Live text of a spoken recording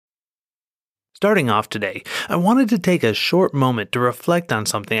Starting off today, I wanted to take a short moment to reflect on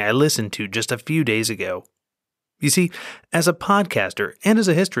something I listened to just a few days ago. You see, as a podcaster and as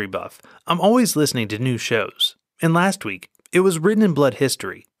a history buff, I'm always listening to new shows. And last week, it was Written in Blood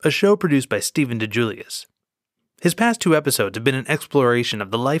History, a show produced by Stephen DeJulius. His past two episodes have been an exploration of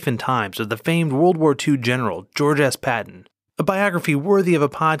the life and times of the famed World War II General George S. Patton, a biography worthy of a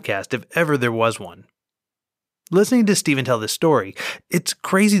podcast if ever there was one. Listening to Stephen tell this story, it's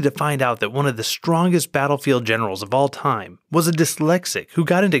crazy to find out that one of the strongest battlefield generals of all time was a dyslexic who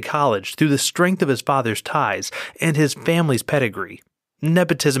got into college through the strength of his father's ties and his family's pedigree.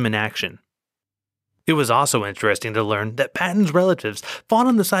 Nepotism in action. It was also interesting to learn that Patton's relatives fought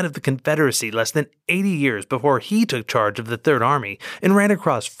on the side of the Confederacy less than 80 years before he took charge of the Third Army and ran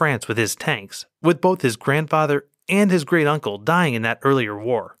across France with his tanks, with both his grandfather and his great-uncle dying in that earlier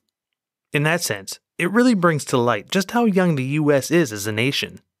war. In that sense, it really brings to light just how young the U.S. is as a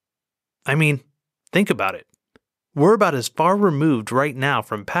nation. I mean, think about it. We're about as far removed right now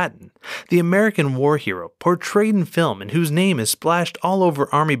from Patton, the American war hero portrayed in film and whose name is splashed all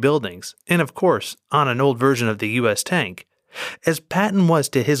over Army buildings, and of course, on an old version of the U.S. tank, as Patton was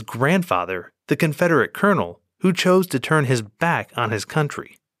to his grandfather, the Confederate colonel, who chose to turn his back on his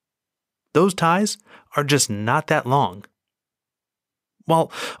country. Those ties are just not that long.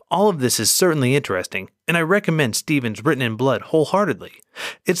 While all of this is certainly interesting, and I recommend Stephen's Written in Blood wholeheartedly,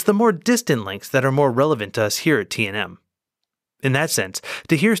 it's the more distant links that are more relevant to us here at TNM. In that sense,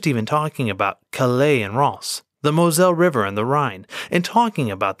 to hear Stephen talking about Calais and Reims, the Moselle River and the Rhine, and talking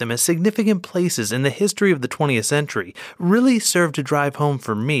about them as significant places in the history of the 20th century really served to drive home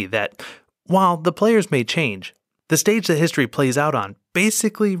for me that, while the players may change, the stage that history plays out on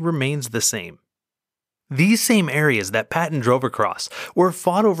basically remains the same. These same areas that Patton drove across were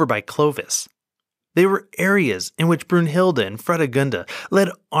fought over by Clovis. They were areas in which Brunhilde and Fredegunda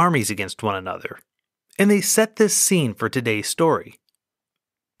led armies against one another, and they set this scene for today's story.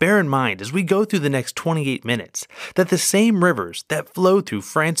 Bear in mind as we go through the next 28 minutes that the same rivers that flow through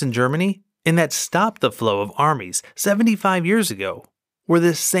France and Germany and that stopped the flow of armies 75 years ago were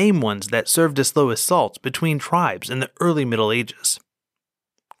the same ones that served to slow assaults between tribes in the early Middle Ages.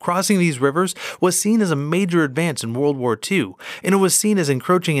 Crossing these rivers was seen as a major advance in World War II, and it was seen as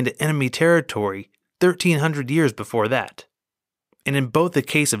encroaching into enemy territory 1,300 years before that. And in both the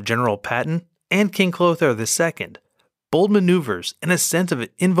case of General Patton and King Chlothar II, bold maneuvers and a sense of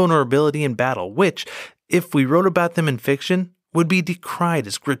invulnerability in battle which, if we wrote about them in fiction, would be decried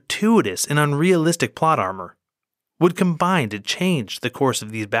as gratuitous and unrealistic plot armor, would combine to change the course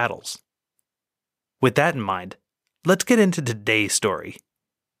of these battles. With that in mind, let's get into today's story.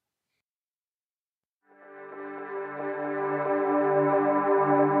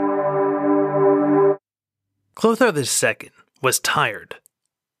 Chlothar II was tired.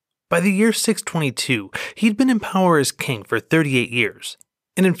 By the year 622, he'd been in power as king for 38 years,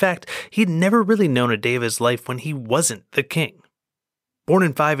 and in fact, he'd never really known a day of his life when he wasn't the king. Born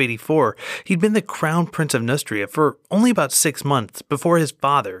in 584, he'd been the crown prince of Neustria for only about 6 months before his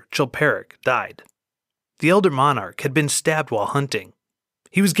father, Chilperic, died. The elder monarch had been stabbed while hunting.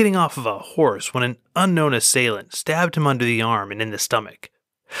 He was getting off of a horse when an unknown assailant stabbed him under the arm and in the stomach.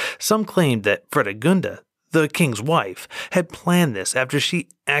 Some claimed that Fredegunda, the king's wife, had planned this after she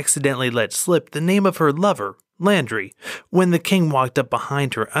accidentally let slip the name of her lover, Landry, when the king walked up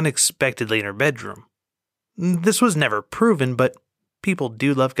behind her unexpectedly in her bedroom. This was never proven, but people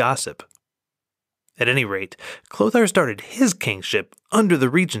do love gossip. At any rate, Chlothar started his kingship under the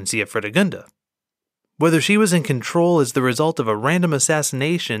regency of Fredegunda. Whether she was in control as the result of a random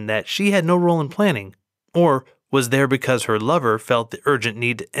assassination that she had no role in planning, or was there because her lover felt the urgent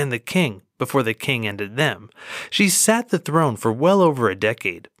need to end the king before the king ended them, she sat the throne for well over a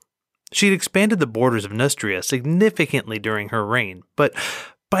decade. She'd expanded the borders of Neustria significantly during her reign, but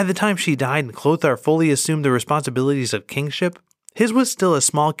by the time she died and Chlothar fully assumed the responsibilities of kingship, his was still a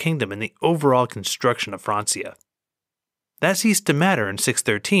small kingdom in the overall construction of Francia. That ceased to matter in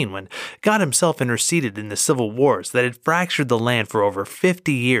 613 when God himself interceded in the civil wars that had fractured the land for over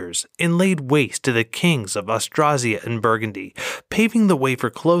 50 years and laid waste to the kings of Austrasia and Burgundy, paving the way for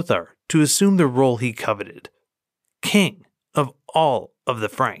Chlothar to assume the role he coveted, king of all of the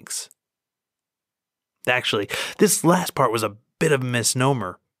Franks. Actually, this last part was a bit of a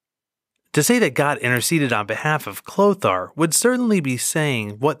misnomer. To say that God interceded on behalf of Chlothar would certainly be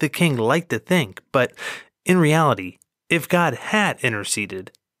saying what the king liked to think, but in reality, if God had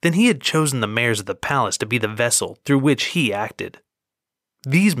interceded, then he had chosen the mayors of the palace to be the vessel through which he acted.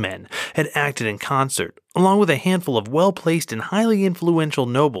 These men had acted in concert, along with a handful of well-placed and highly influential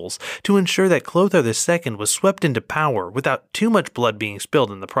nobles, to ensure that Chlothar II was swept into power without too much blood being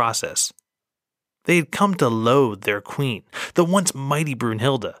spilled in the process. They had come to loathe their queen, the once mighty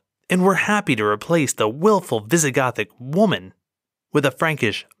Brunhilde, and were happy to replace the willful Visigothic woman with a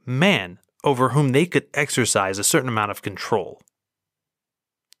Frankish man over whom they could exercise a certain amount of control.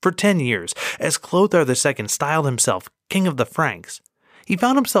 For 10 years, as Chlothar II styled himself King of the Franks, he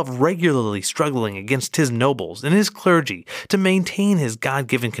found himself regularly struggling against his nobles and his clergy to maintain his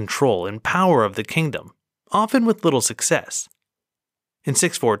God-given control and power of the kingdom, often with little success. In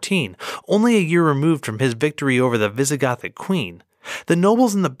 614, only a year removed from his victory over the Visigothic queen, the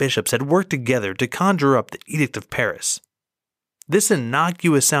nobles and the bishops had worked together to conjure up the Edict of Paris. This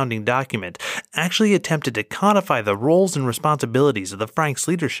innocuous-sounding document actually attempted to codify the roles and responsibilities of the Franks'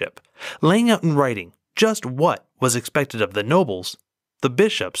 leadership, laying out in writing just what was expected of the nobles, the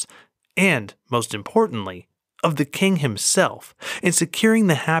bishops, and, most importantly, of the king himself in securing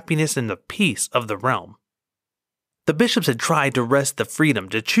the happiness and the peace of the realm. The bishops had tried to wrest the freedom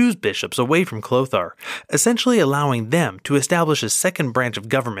to choose bishops away from Chlothar, essentially allowing them to establish a second branch of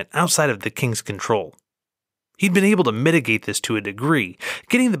government outside of the king's control. He'd been able to mitigate this to a degree,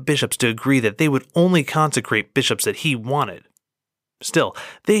 getting the bishops to agree that they would only consecrate bishops that he wanted. Still,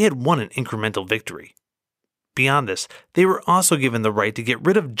 they had won an incremental victory. Beyond this, they were also given the right to get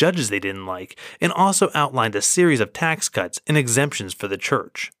rid of judges they didn't like, and also outlined a series of tax cuts and exemptions for the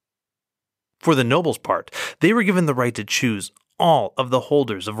church. For the nobles' part, they were given the right to choose all of the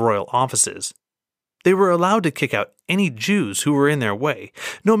holders of royal offices. They were allowed to kick out any Jews who were in their way,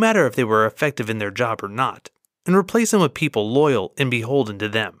 no matter if they were effective in their job or not, and replace them with people loyal and beholden to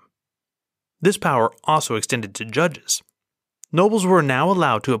them. This power also extended to judges. Nobles were now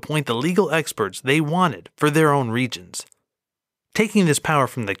allowed to appoint the legal experts they wanted for their own regions. Taking this power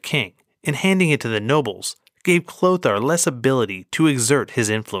from the king and handing it to the nobles gave Chlothar less ability to exert his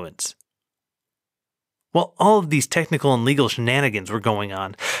influence. While all of these technical and legal shenanigans were going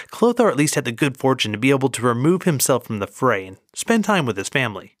on, Chlothar at least had the good fortune to be able to remove himself from the fray and spend time with his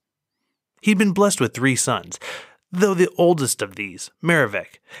family. He'd been blessed with 3 sons, though the oldest of these,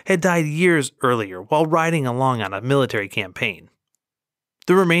 Merovingian, had died years earlier while riding along on a military campaign.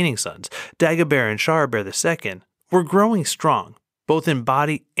 The remaining sons, Dagobert and Charibert II, were growing strong, both in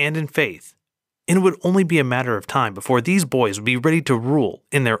body and in faith, and it would only be a matter of time before these boys would be ready to rule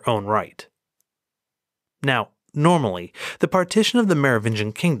in their own right. Now, normally, the partition of the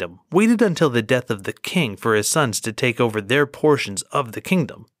Merovingian kingdom waited until the death of the king for his sons to take over their portions of the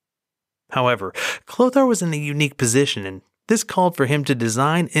kingdom. However, Chlothar was in a unique position, and this called for him to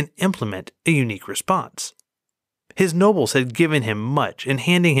design and implement a unique response. His nobles had given him much in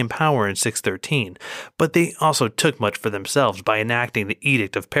handing him power in 613, but they also took much for themselves by enacting the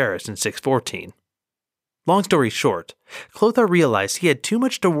Edict of Paris in 614. Long story short, Chlothar realized he had too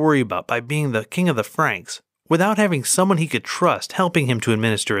much to worry about by being the king of the Franks without having someone he could trust helping him to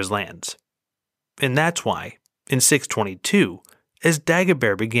administer his lands. And that's why, in 622, as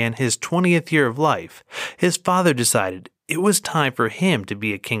Dagobert began his 20th year of life, his father decided it was time for him to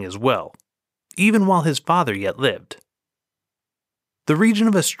be a king as well, even while his father yet lived. The region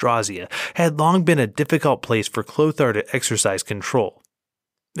of Austrasia had long been a difficult place for Chlothar to exercise control.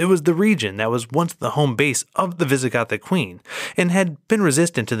 It was the region that was once the home base of the Visigothic queen, and had been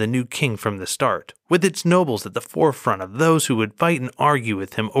resistant to the new king from the start, with its nobles at the forefront of those who would fight and argue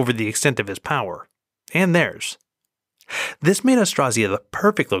with him over the extent of his power, and theirs. This made Austrasia the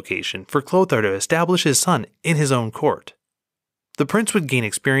perfect location for Chlothar to establish his son in his own court. The prince would gain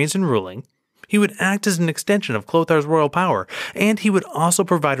experience in ruling, he would act as an extension of Clothar's royal power, and he would also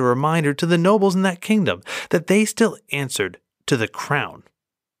provide a reminder to the nobles in that kingdom that they still answered to the crown.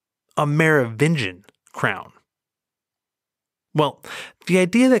 A Merovingian crown. Well, the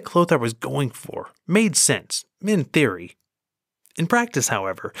idea that Chlothar was going for made sense, in theory. In practice,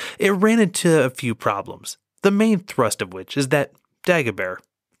 however, it ran into a few problems, the main thrust of which is that Dagobert,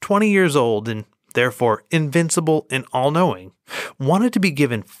 20 years old and therefore invincible and all-knowing, wanted to be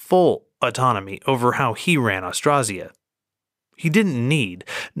given full autonomy over how he ran Austrasia. He didn't need,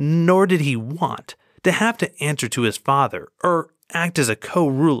 nor did he want, to have to answer to his father or act as a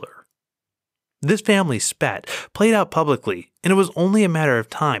co-ruler. This family spat played out publicly, and it was only a matter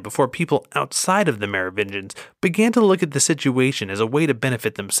of time before people outside of the Merovingians began to look at the situation as a way to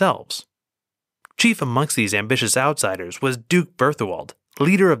benefit themselves. Chief amongst these ambitious outsiders was Duke Berthwald,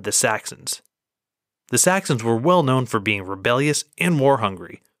 leader of the Saxons. The Saxons were well known for being rebellious and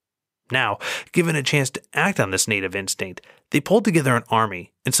war-hungry. Now, given a chance to act on this native instinct, they pulled together an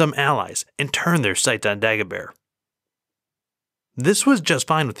army and some allies and turned their sights on Dagobert. This was just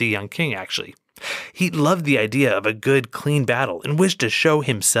fine with the young king, actually. He loved the idea of a good, clean battle and wished to show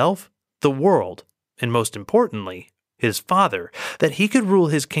himself, the world, and most importantly, his father, that he could rule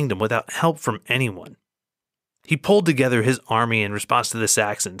his kingdom without help from anyone. He pulled together his army in response to the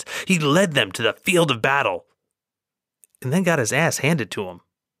Saxons. He led them to the field of battle, and then got his ass handed to him.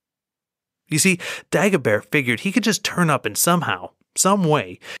 You see, Dagobert figured he could just turn up and somehow, some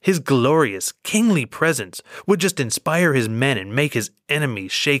way, his glorious, kingly presence would just inspire his men and make his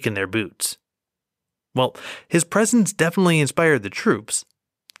enemies shake in their boots. Well, his presence definitely inspired the troops,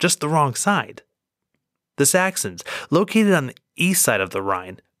 just the wrong side. The Saxons, located on the east side of the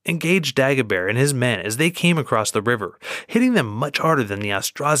Rhine, engaged Dagobert and his men as they came across the river, hitting them much harder than the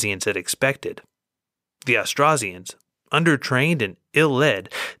Austrasians had expected. The Austrasians, undertrained and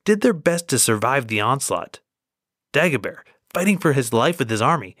ill-led, did their best to survive the onslaught. Dagobert, fighting for his life with his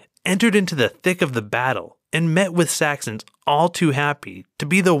army, entered into the thick of the battle and met with Saxons all too happy to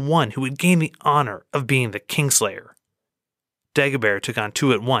be the one who would gain the honor of being the Kingslayer. Dagobert took on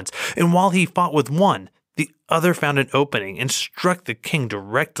two at once, and while he fought with one, the other found an opening and struck the king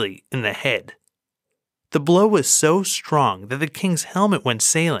directly in the head. The blow was so strong that the king's helmet went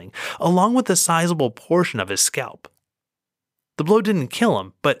sailing, along with a sizable portion of his scalp. The blow didn't kill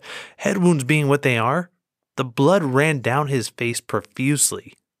him, but head wounds being what they are, the blood ran down his face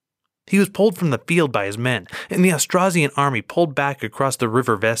profusely. He was pulled from the field by his men, and the Austrasian army pulled back across the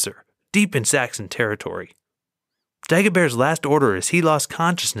river Weser, deep in Saxon territory. Dagobert's last order as he lost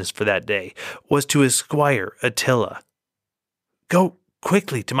consciousness for that day was to his squire Attila. "Go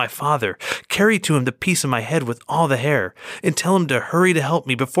quickly to my father, carry to him the piece of my head with all the hair, and tell him to hurry to help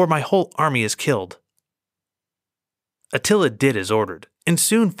me before my whole army is killed." Attila did as ordered, and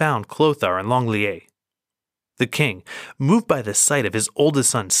soon found Chlothar and Longlier. The king, moved by the sight of his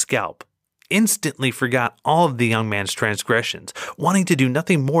oldest son's scalp, instantly forgot all of the young man's transgressions, wanting to do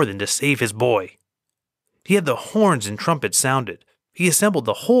nothing more than to save his boy. He had the horns and trumpets sounded. He assembled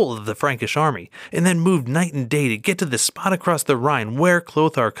the whole of the Frankish army, and then moved night and day to get to the spot across the Rhine where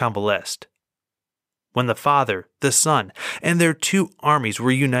Chlothar convalesced. When the father, the son, and their two armies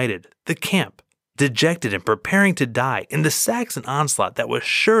were united, the camp, dejected and preparing to die in the Saxon onslaught that was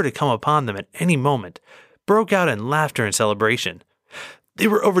sure to come upon them at any moment, broke out in laughter and celebration. They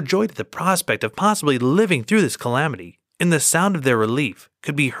were overjoyed at the prospect of possibly living through this calamity, and the sound of their relief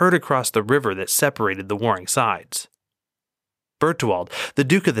could be heard across the river that separated the warring sides. Bertwald, the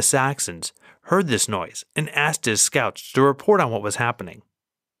Duke of the Saxons, heard this noise and asked his scouts to report on what was happening.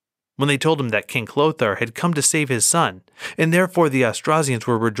 When they told him that King Chlothar had come to save his son, and therefore the Austrasians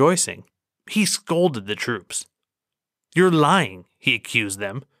were rejoicing, he scolded the troops. "You're lying," he accused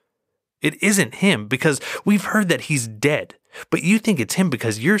them. "It isn't him because we've heard that he's dead, but you think it's him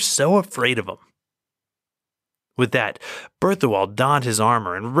because you're so afraid of him." With that, Berthewald donned his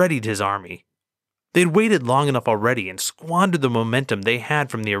armor and readied his army. They'd waited long enough already and squandered the momentum they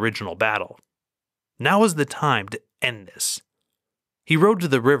had from the original battle. Now was the time to end this. He rode to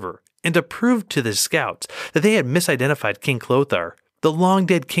the river, and to prove to the scouts that they had misidentified King Chlothar, the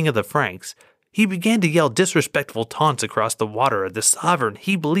long-dead king of the Franks, he began to yell disrespectful taunts across the water at the sovereign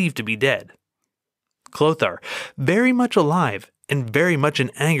he believed to be dead. Chlothar, very much alive and very much in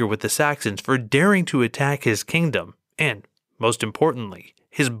anger with the Saxons for daring to attack his kingdom, and, most importantly,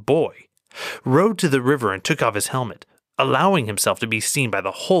 his boy, rode to the river and took off his helmet, allowing himself to be seen by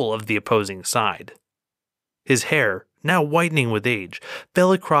the whole of the opposing side. His hair, now whitening with age,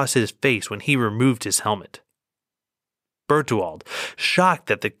 fell across his face when he removed his helmet. Bertwald, shocked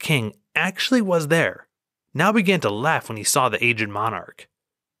that the king actually was there, now began to laugh when he saw the aged monarch.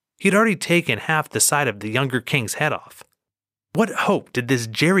 He had already taken half the side of the younger king's head off. What hope did this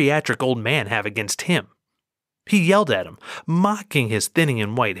geriatric old man have against him? He yelled at him, mocking his thinning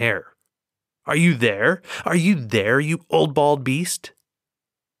in white hair. "Are you there? Are you there, you old bald beast?"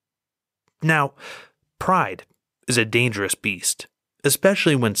 Now, pride is a dangerous beast,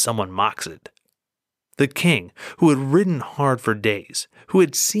 especially when someone mocks it. The king, who had ridden hard for days, who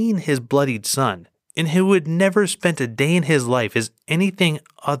had seen his bloodied son, and who had never spent a day in his life as anything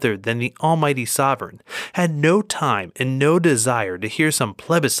other than the almighty sovereign, had no time and no desire to hear some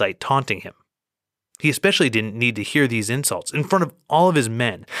plebiscite taunting him. He especially didn't need to hear these insults in front of all of his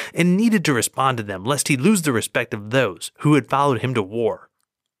men, and needed to respond to them lest he lose the respect of those who had followed him to war.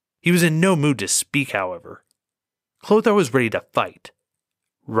 He was in no mood to speak, however. Chlothar was ready to fight.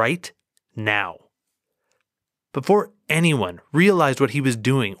 Right now. Before anyone realized what he was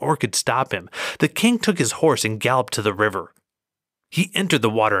doing or could stop him, the king took his horse and galloped to the river. He entered the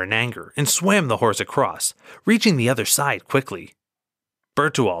water in anger and swam the horse across, reaching the other side quickly.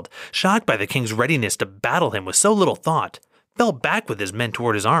 Bertwald, shocked by the king's readiness to battle him with so little thought, fell back with his men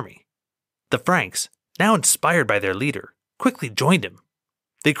toward his army. The Franks, now inspired by their leader, quickly joined him.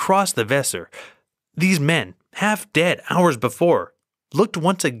 They crossed the Weser. These men, half dead hours before, looked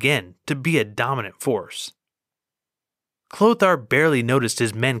once again to be a dominant force. Chlothar barely noticed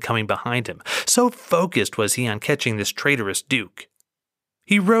his men coming behind him, so focused was he on catching this traitorous duke.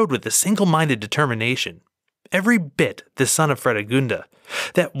 He rode with a single-minded determination, every bit the son of Fredegunda,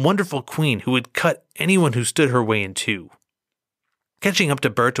 that wonderful queen who would cut anyone who stood her way in two. Catching up to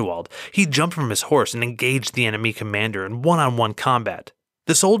Bertwald, he jumped from his horse and engaged the enemy commander in one-on-one combat,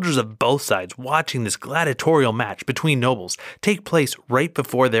 the soldiers of both sides watching this gladiatorial match between nobles take place right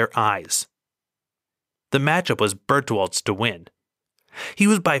before their eyes. The matchup was Bertwald's to win. He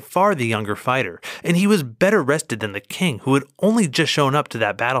was by far the younger fighter, and he was better rested than the king who had only just shown up to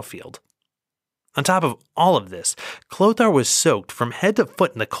that battlefield. On top of all of this, Chlothar was soaked from head to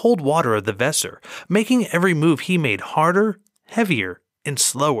foot in the cold water of the Weser, making every move he made harder, heavier, and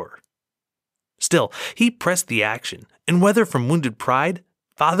slower. Still, he pressed the action, and whether from wounded pride,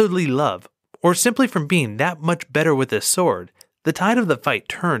 fatherly love, or simply from being that much better with his sword, the tide of the fight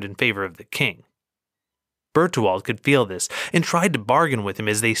turned in favor of the king. Bertwald could feel this, and tried to bargain with him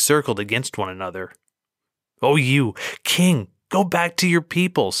as they circled against one another. "Oh, you, king, go back to your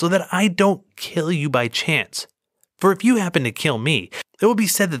people so that I don't kill you by chance. For if you happen to kill me, it will be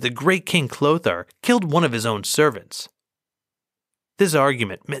said that the great King Chlothar killed one of his own servants." This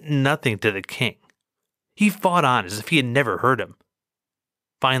argument meant nothing to the king. He fought on as if he had never heard him.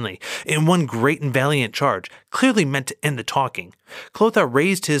 Finally, in one great and valiant charge, clearly meant to end the talking, Chlothar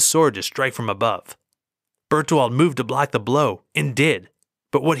raised his sword to strike from above. Bertwald moved to block the blow, and did,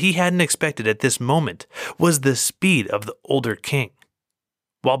 but what he hadn't expected at this moment was the speed of the older king.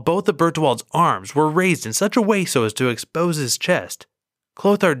 While both of Bertwald's arms were raised in such a way so as to expose his chest,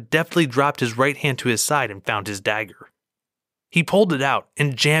 Chlothar deftly dropped his right hand to his side and found his dagger. He pulled it out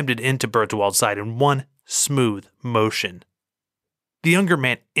and jammed it into Bertwald's side in one smooth motion. The younger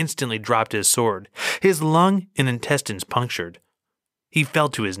man instantly dropped his sword, his lung and intestines punctured. He fell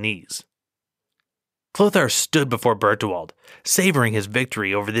to his knees. Chlothar stood before Bertwald, savoring his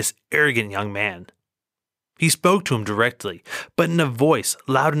victory over this arrogant young man. He spoke to him directly, but in a voice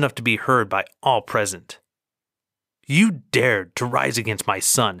loud enough to be heard by all present. "You dared to rise against my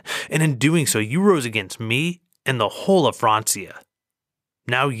son, and in doing so you rose against me and the whole of Francia.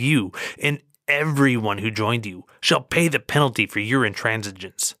 Now you, and everyone who joined you, shall pay the penalty for your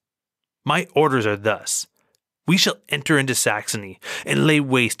intransigence. My orders are thus. We shall enter into Saxony and lay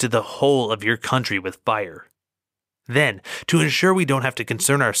waste to the whole of your country with fire. Then, to ensure we don't have to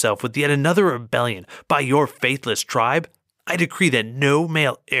concern ourselves with yet another rebellion by your faithless tribe, I decree that no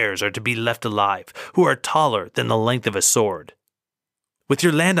male heirs are to be left alive who are taller than the length of a sword. With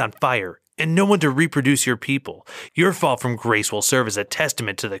your land on fire and no one to reproduce your people, your fall from grace will serve as a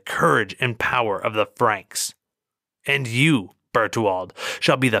testament to the courage and power of the Franks. And you, Bertwald,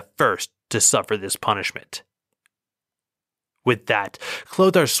 shall be the first to suffer this punishment." With that,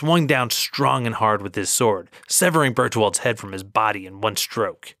 Chlothar swung down strong and hard with his sword, severing Bertwald's head from his body in one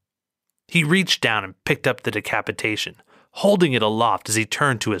stroke. He reached down and picked up the decapitation, holding it aloft as he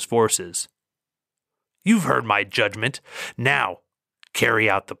turned to his forces. "You've heard my judgment. Now, carry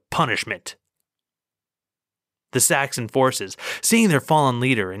out the punishment." The Saxon forces, seeing their fallen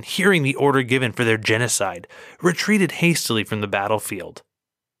leader and hearing the order given for their genocide, retreated hastily from the battlefield.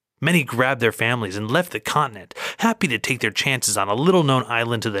 Many grabbed their families and left the continent, happy to take their chances on a little-known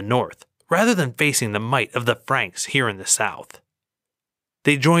island to the north, rather than facing the might of the Franks here in the south.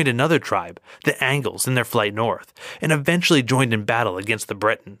 They joined another tribe, the Angles, in their flight north, and eventually joined in battle against the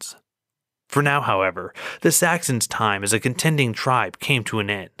Bretons. For now, however, the Saxons' time as a contending tribe came to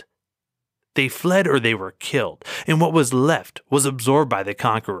an end. They fled or they were killed, and what was left was absorbed by the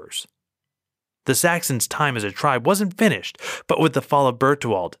conquerors. The Saxons' time as a tribe wasn't finished, but with the fall of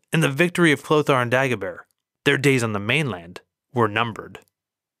Bertwald and the victory of Chlothar and Dagobert, their days on the mainland were numbered.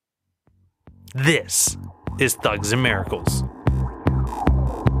 This is Thugs and Miracles.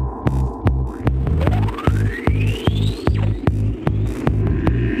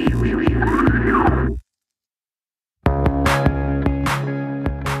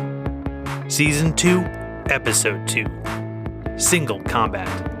 Season 2, Episode 2, Single Combat.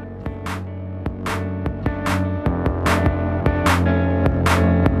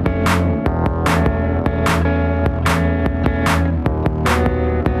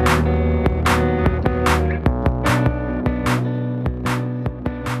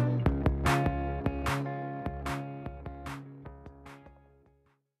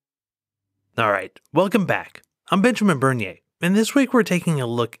 Alright, welcome back. I'm Benjamin Bernier, and this week we're taking a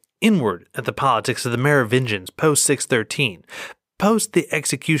look inward at the politics of the Merovingians post-613, post the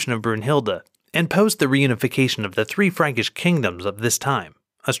execution of Brunhilde, and post the reunification of the three Frankish kingdoms of this time,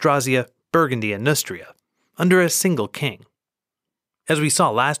 Austrasia, Burgundy, and Neustria, under a single king. As we saw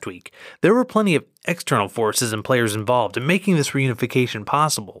last week, there were plenty of external forces and players involved in making this reunification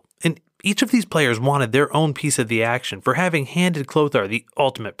possible, and each of these players wanted their own piece of the action for having handed Chlothar the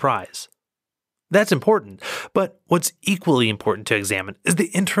ultimate prize. That's important, but what's equally important to examine is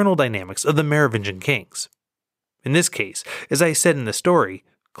the internal dynamics of the Merovingian kings. In this case, as I said in the story,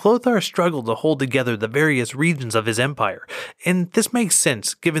 Chlothar struggled to hold together the various regions of his empire, and this makes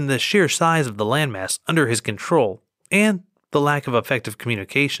sense given the sheer size of the landmass under his control and the lack of effective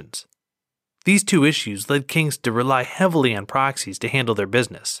communications. These two issues led kings to rely heavily on proxies to handle their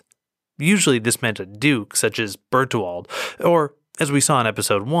business. Usually this meant a duke such as Bertwald, or, as we saw in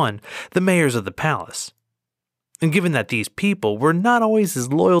episode 1, the mayors of the palace. And given that these people were not always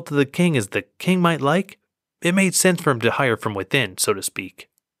as loyal to the king as the king might like, it made sense for him to hire from within, so to speak.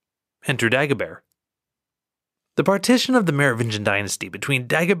 Enter Dagobert. The partition of the Merovingian dynasty between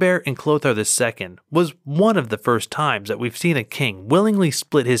Dagobert and Chlothar II was one of the first times that we've seen a king willingly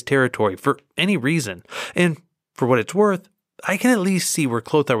split his territory for any reason, and for what it's worth, I can at least see where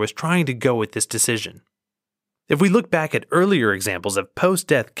Chlothar was trying to go with this decision. If we look back at earlier examples of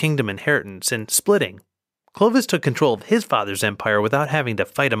post-death kingdom inheritance and splitting, Clovis took control of his father's empire without having to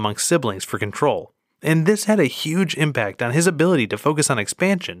fight amongst siblings for control, and this had a huge impact on his ability to focus on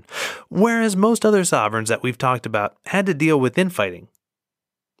expansion, whereas most other sovereigns that we've talked about had to deal with infighting.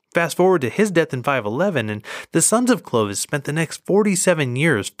 Fast forward to his death in 511, and the sons of Clovis spent the next 47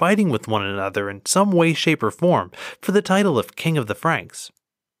 years fighting with one another in some way, shape, or form for the title of King of the Franks.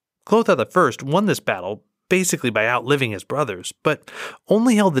 Chlothar I won this battle basically by outliving his brothers, but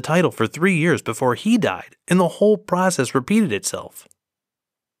only held the title for 3 years before he died, and the whole process repeated itself.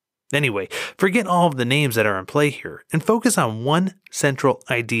 Anyway, forget all of the names that are in play here and focus on one central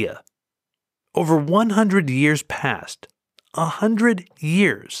idea. Over 100 years passed, 100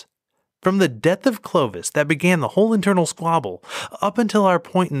 years, from the death of Clovis that began the whole internal squabble up until our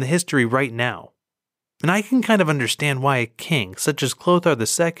point in the history right now. And I can kind of understand why a king such as Chlothar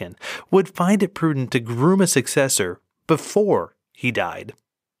II would find it prudent to groom a successor before he died.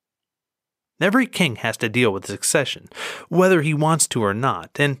 Every king has to deal with succession, whether he wants to or not,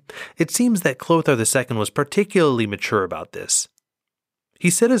 and it seems that Chlothar II was particularly mature about this.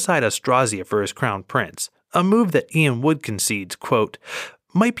 He set aside Austrasia for his crown prince, a move that Ian Wood concedes, quote,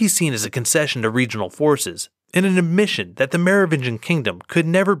 might be seen as a concession to regional forces, and an admission that the Merovingian kingdom could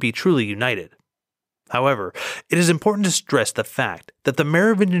never be truly united. However, it is important to stress the fact that the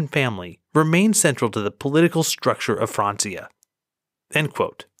Merovingian family remained central to the political structure of Francia. End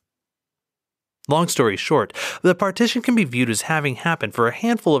quote. Long story short, the partition can be viewed as having happened for a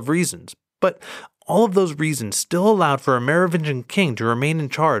handful of reasons, but all of those reasons still allowed for a Merovingian king to remain in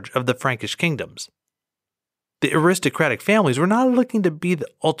charge of the Frankish kingdoms. The aristocratic families were not looking to be the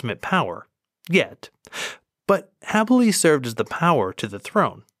ultimate power, yet, but happily served as the power to the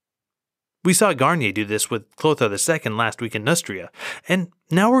throne. We saw Garnier do this with Chlothar II last week in Neustria, and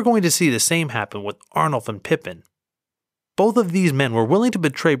now we're going to see the same happen with Arnulf and Pippin. Both of these men were willing to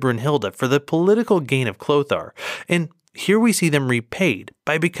betray Brunhilde for the political gain of Chlothar, and here we see them repaid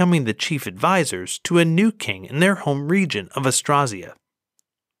by becoming the chief advisors to a new king in their home region of Austrasia.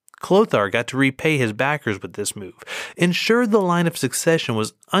 Chlothar got to repay his backers with this move, ensured the line of succession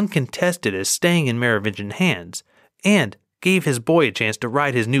was uncontested as staying in Merovingian hands, and gave his boy a chance to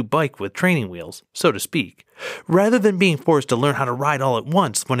ride his new bike with training wheels, so to speak, rather than being forced to learn how to ride all at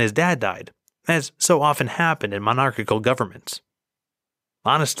once when his dad died, as so often happened in monarchical governments.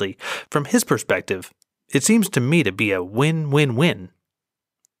 Honestly, from his perspective, it seems to me to be a win-win-win.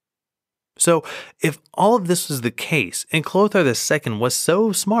 So, if all of this was the case and Chlothar II was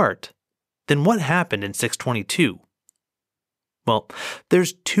so smart, then what happened in 622? Well,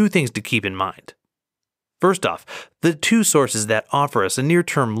 there's two things to keep in mind. First off, the two sources that offer us a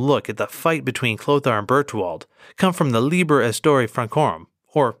near-term look at the fight between Chlothar and Bertwald come from the Liber Historiae Francorum,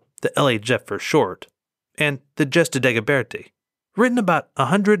 or the LHF for short, and the Gesta Dagoberte, written about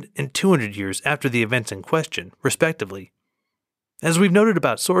 100 and 200 years after the events in question, respectively. As we've noted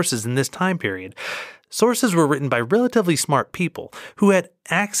about sources in this time period, sources were written by relatively smart people who had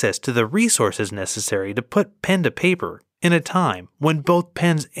access to the resources necessary to put pen to paper in a time when both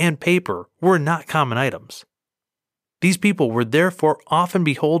pens and paper were not common items. These people were therefore often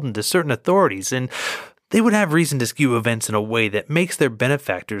beholden to certain authorities, and they would have reason to skew events in a way that makes their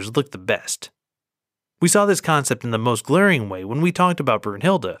benefactors look the best. We saw this concept in the most glaring way when we talked about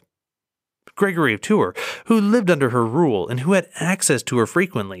Brunhilde. Gregory of Tours, who lived under her rule and who had access to her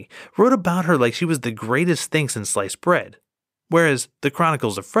frequently, wrote about her like she was the greatest thing since sliced bread, whereas the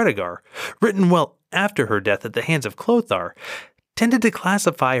Chronicles of Fredegar, written well after her death at the hands of Chlothar, tended to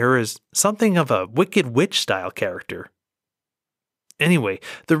classify her as something of a Wicked Witch-style character. Anyway,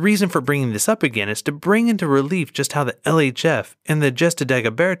 the reason for bringing this up again is to bring into relief just how the LHF and the Gesta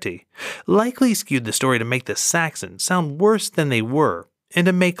Dagoberti likely skewed the story to make the Saxons sound worse than they were, and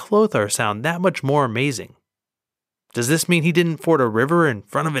to make Chlothar sound that much more amazing. Does this mean he didn't ford a river in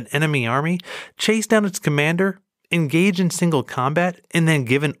front of an enemy army, chase down its commander, engage in single combat, and then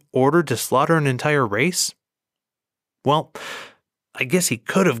give an order to slaughter an entire race? Well, I guess he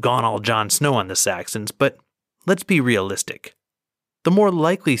could have gone all Jon Snow on the Saxons, but let's be realistic. The more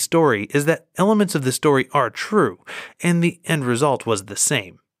likely story is that elements of the story are true, and the end result was the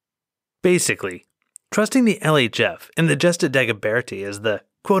same. Basically, trusting the LHF and the Gesta Dagoberti as the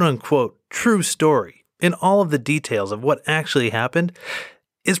quote-unquote true story in all of the details of what actually happened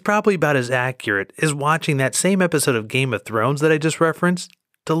is probably about as accurate as watching that same episode of Game of Thrones that I just referenced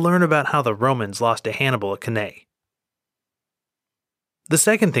to learn about how the Romans lost to Hannibal at Cannae. The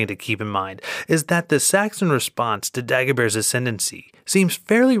second thing to keep in mind is that the Saxon response to Dagobert's ascendancy seems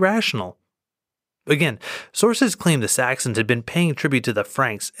fairly rational. Again, sources claim the Saxons had been paying tribute to the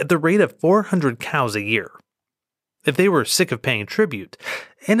Franks at the rate of 400 cows a year. If they were sick of paying tribute,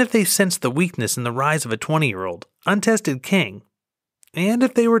 and if they sensed the weakness in the rise of a 20-year-old, untested king, and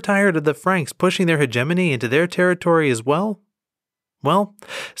if they were tired of the Franks pushing their hegemony into their territory as well,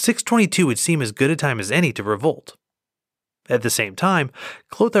 622 would seem as good a time as any to revolt. At the same time,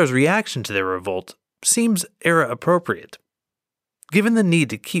 Chlothar's reaction to their revolt seems era-appropriate. Given the need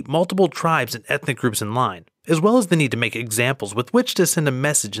to keep multiple tribes and ethnic groups in line, as well as the need to make examples with which to send a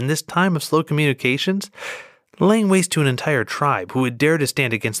message in this time of slow communications, laying waste to an entire tribe who would dare to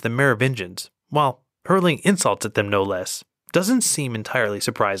stand against the Merovingians, while hurling insults at them no less, doesn't seem entirely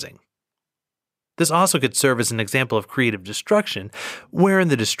surprising. This also could serve as an example of creative destruction, wherein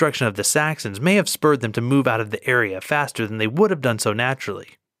the destruction of the Saxons may have spurred them to move out of the area faster than they would have done so naturally,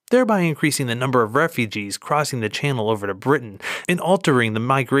 thereby increasing the number of refugees crossing the channel over to Britain and altering the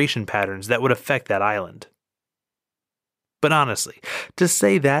migration patterns that would affect that island. But honestly, to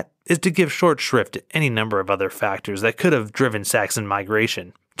say that is to give short shrift to any number of other factors that could have driven Saxon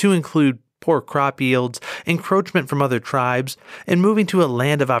migration, to include poor crop yields, encroachment from other tribes, and moving to a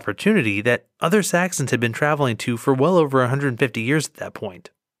land of opportunity that other Saxons had been traveling to for well over 150 years at that point.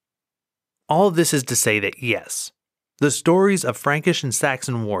 All of this is to say that yes, the stories of Frankish and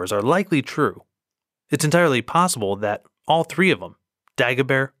Saxon wars are likely true. It's entirely possible that all three of them,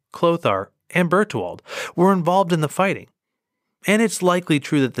 Dagobert, Chlothar, and Bertwald, were involved in the fighting. And it's likely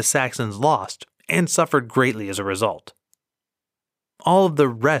true that the Saxons lost and suffered greatly as a result. All of the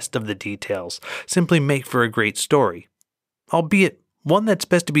rest of the details simply make for a great story, albeit one that's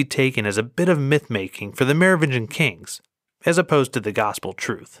best to be taken as a bit of myth-making for the Merovingian Kings, as opposed to the gospel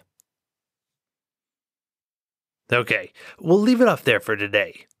truth. Okay, we'll leave it off there for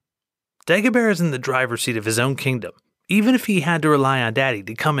today. Dagobert is in the driver's seat of his own kingdom, even if he had to rely on Daddy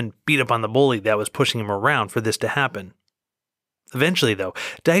to come and beat up on the bully that was pushing him around for this to happen. Eventually, though,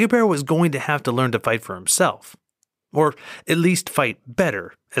 Dagobert was going to have to learn to fight for himself. Or at least fight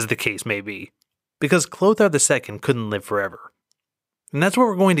better, as the case may be, because Chlothar II couldn't live forever. And that's where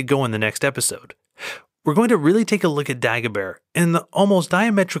we're going to go in the next episode. We're going to really take a look at Dagobert and the almost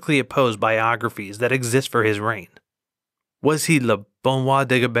diametrically opposed biographies that exist for his reign. Was he le bon roi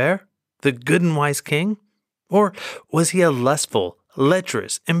Dagobert, the good and wise king? Or was he a lustful,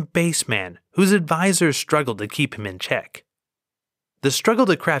 lecherous, and base man whose advisors struggled to keep him in check? The struggle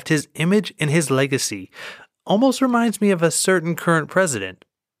to craft his image and his legacy almost reminds me of a certain current president,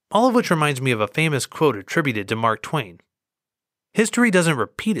 all of which reminds me of a famous quote attributed to Mark Twain. History doesn't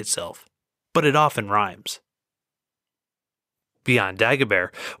repeat itself, but it often rhymes. Beyond Dagobert,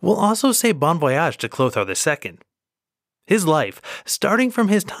 we'll also say bon voyage to Chlothar II. His life, starting from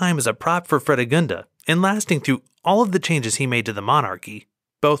his time as a prop for Fredegunda and lasting through all of the changes he made to the monarchy,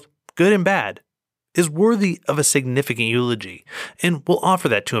 both good and bad, is worthy of a significant eulogy, and we'll offer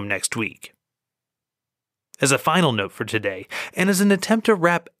that to him next week. As a final note for today, and as an attempt to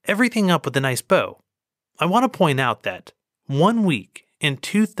wrap everything up with a nice bow, I want to point out that 1 week in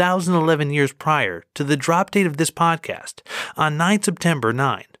 2011 years prior to the drop date of this podcast, on 9 September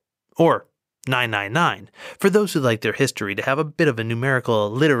 9, or 999, for those who like their history to have a bit of a numerical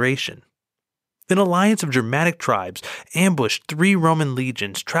alliteration, an alliance of Germanic tribes ambushed 3 Roman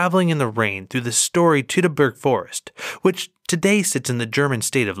legions traveling in the rain through the storied Teutoburg Forest, which today sits in the German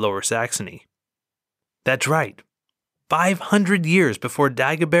state of Lower Saxony. That's right. 500 years before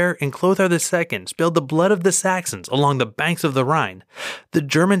Dagobert and Chlothar II spilled the blood of the Saxons along the banks of the Rhine, the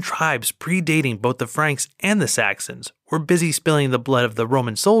German tribes predating both the Franks and the Saxons were busy spilling the blood of the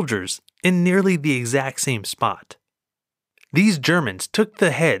Roman soldiers in nearly the exact same spot. These Germans took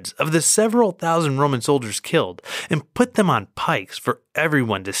the heads of the several thousand Roman soldiers killed and put them on pikes for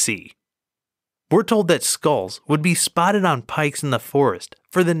everyone to see. We're told that skulls would be spotted on pikes in the forest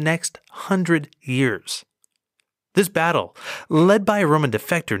for the next 100 years. This battle, led by a Roman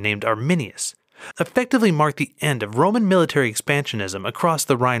defector named Arminius, effectively marked the end of Roman military expansionism across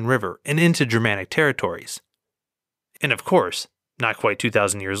the Rhine River and into Germanic territories. And of course, not quite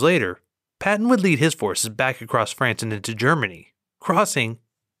 2,000 years later, Patton would lead his forces back across France and into Germany, crossing,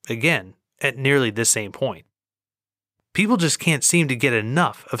 again, at nearly this same point. People just can't seem to get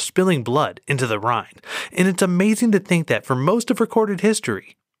enough of spilling blood into the Rhine, and it's amazing to think that for most of recorded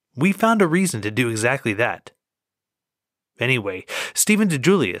history, we found a reason to do exactly that. Anyway, Stephen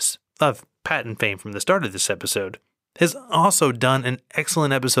DeJulius, of Patton fame from the start of this episode, has also done an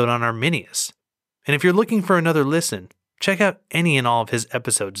excellent episode on Arminius. And if you're looking for another listen, check out any and all of his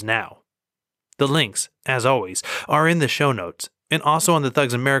episodes now. The links, as always, are in the show notes and also on the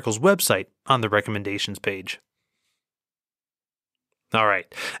Thugs and Miracles website on the recommendations page.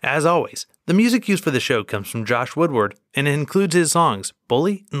 Alright, as always, the music used for the show comes from Josh Woodward and it includes his songs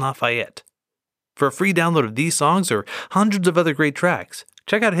Bully and Lafayette. For a free download of these songs or hundreds of other great tracks,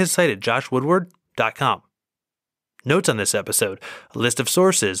 check out his site at joshwoodward.com. Notes on this episode, a list of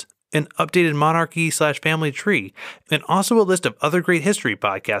sources, an updated monarchy/family tree, and also a list of other great history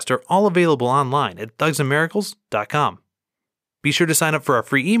podcasts are all available online at thugsandmiracles.com. Be sure to sign up for our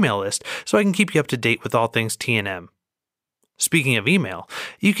free email list so I can keep you up to date with all things TNM. Speaking of email,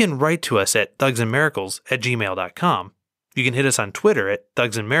 you can write to us at thugsandmiracles@gmail.com. You can hit us on Twitter at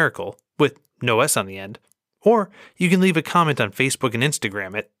thugsandmiracle with no S on the end, or you can leave a comment on Facebook and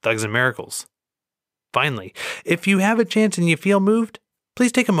Instagram at Thugs and Miracles. Finally, if you have a chance and you feel moved,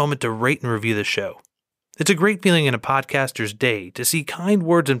 please take a moment to rate and review the show. It's a great feeling in a podcaster's day to see kind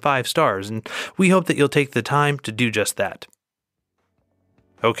words and 5 stars, and we hope that you'll take the time to do just that.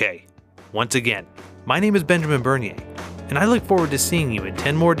 Okay, once again, my name is Benjamin Bernier, and I look forward to seeing you in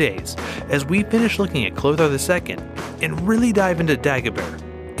 10 more days as we finish looking at Chlothar II and really dive into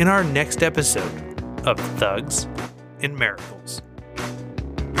Dagobert in our next episode of Thugs and Miracles.